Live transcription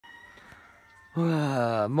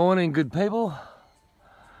Morning, good people.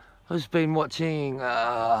 I've just been watching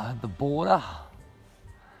the border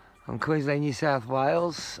on Queensland, New South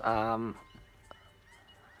Wales.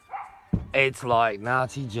 It's like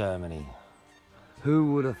Nazi Germany.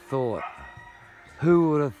 Who would have thought?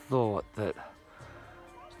 Who would have thought that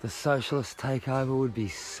the socialist takeover would be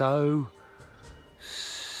so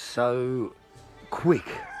quick?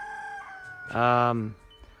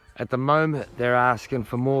 At the moment, they're asking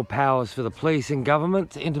for more powers for the police and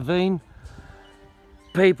government to intervene.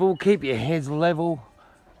 People, keep your heads level.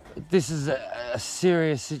 This is a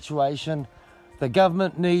serious situation. The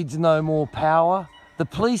government needs no more power. The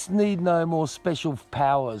police need no more special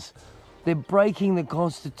powers. They're breaking the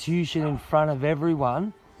Constitution in front of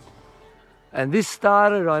everyone. And this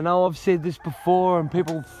started, I know I've said this before and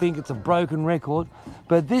people think it's a broken record,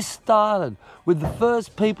 but this started with the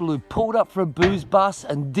first people who pulled up for a booze bus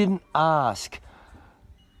and didn't ask,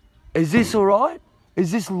 is this all right?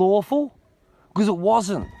 Is this lawful? Because it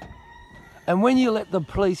wasn't. And when you let the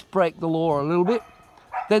police break the law a little bit,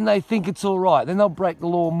 then they think it's all right. Then they'll break the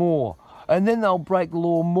law more. And then they'll break the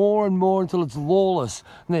law more and more until it's lawless.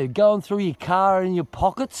 And they're going through your car and your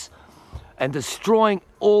pockets and destroying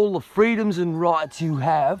all the freedoms and rights you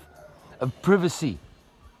have of privacy.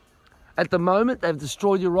 At the moment, they've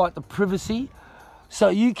destroyed your right to privacy, so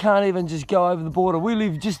you can't even just go over the border. We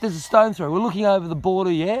live just as a stone throw. We're looking over the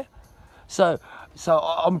border, yeah? So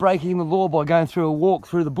I'm breaking the law by going through a walk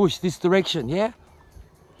through the bush this direction, yeah?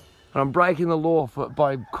 And I'm breaking the law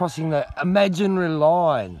by crossing the imaginary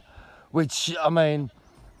line, which, I mean,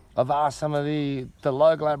 I've asked some of the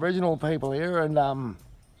local Aboriginal people here, and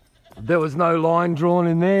there was no line drawn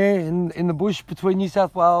in there in the bush between New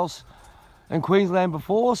South Wales and Queensland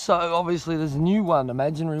before, so obviously there's a new one,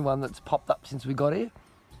 imaginary one, that's popped up since we got here.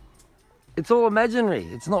 It's all imaginary,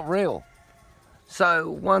 it's not real. So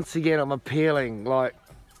once again, I'm appealing, like,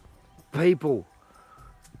 people,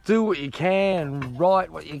 do what you can, write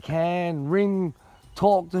what you can, ring,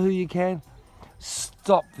 talk to who you can.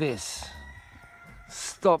 Stop this.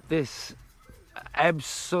 Stop this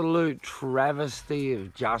absolute travesty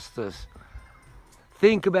of justice.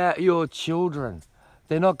 Think about your children.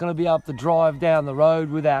 They're not going to be able to drive down the road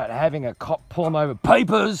without having a cop pull them over.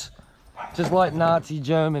 Papers! Just like Nazi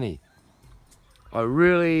Germany. I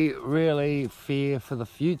really fear for the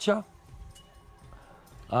future.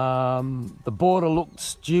 The border looked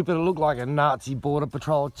stupid. It looked like a Nazi border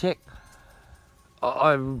patrol check.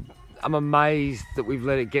 I'm amazed that we've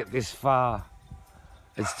let it get this far.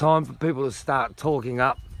 It's time for people to start talking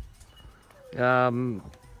up. I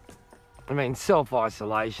mean,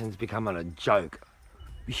 self-isolation's becoming a joke.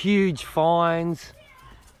 Huge fines.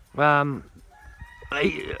 I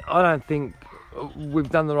don't think we've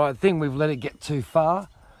done the right thing. We've let it get too far.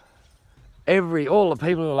 All the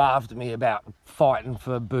people who laughed at me about fighting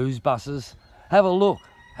for booze buses, have a look.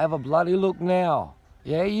 Have a bloody look now.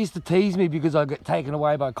 Yeah, he used to tease me because I got taken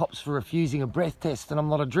away by cops for refusing a breath test and I'm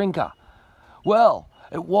not a drinker. Well,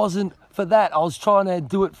 it wasn't for that. I was trying to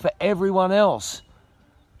do it for everyone else.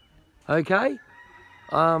 Okay?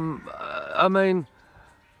 I mean,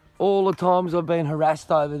 all the times I've been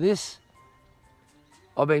harassed over this,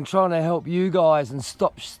 I've been trying to help you guys and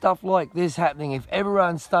stop stuff like this happening. If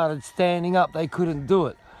everyone started standing up, they couldn't do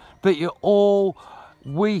it. But you're all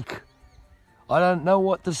weak. I don't know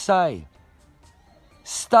what to say.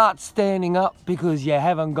 Start standing up because you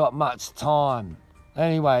haven't got much time.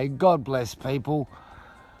 Anyway, God bless people.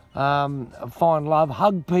 Find love.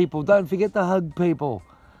 Hug people. Don't forget to hug people.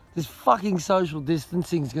 This fucking social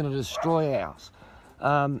distancing is going to destroy ours.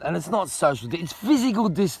 And it's not social. It's physical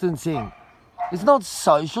distancing. It's not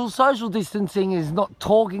social. Social distancing is not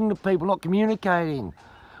talking to people, not communicating,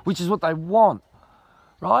 which is what they want,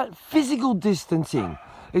 right? Physical distancing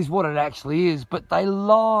is what it actually is, but they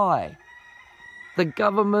lie. The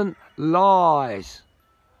government lies.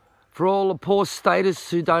 For all the poor statists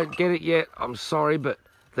who don't get it yet, I'm sorry, but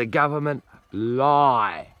the government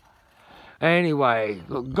lie. Anyway,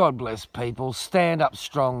 look, God bless people. Stand up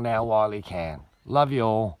strong now while you can. Love you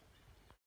all.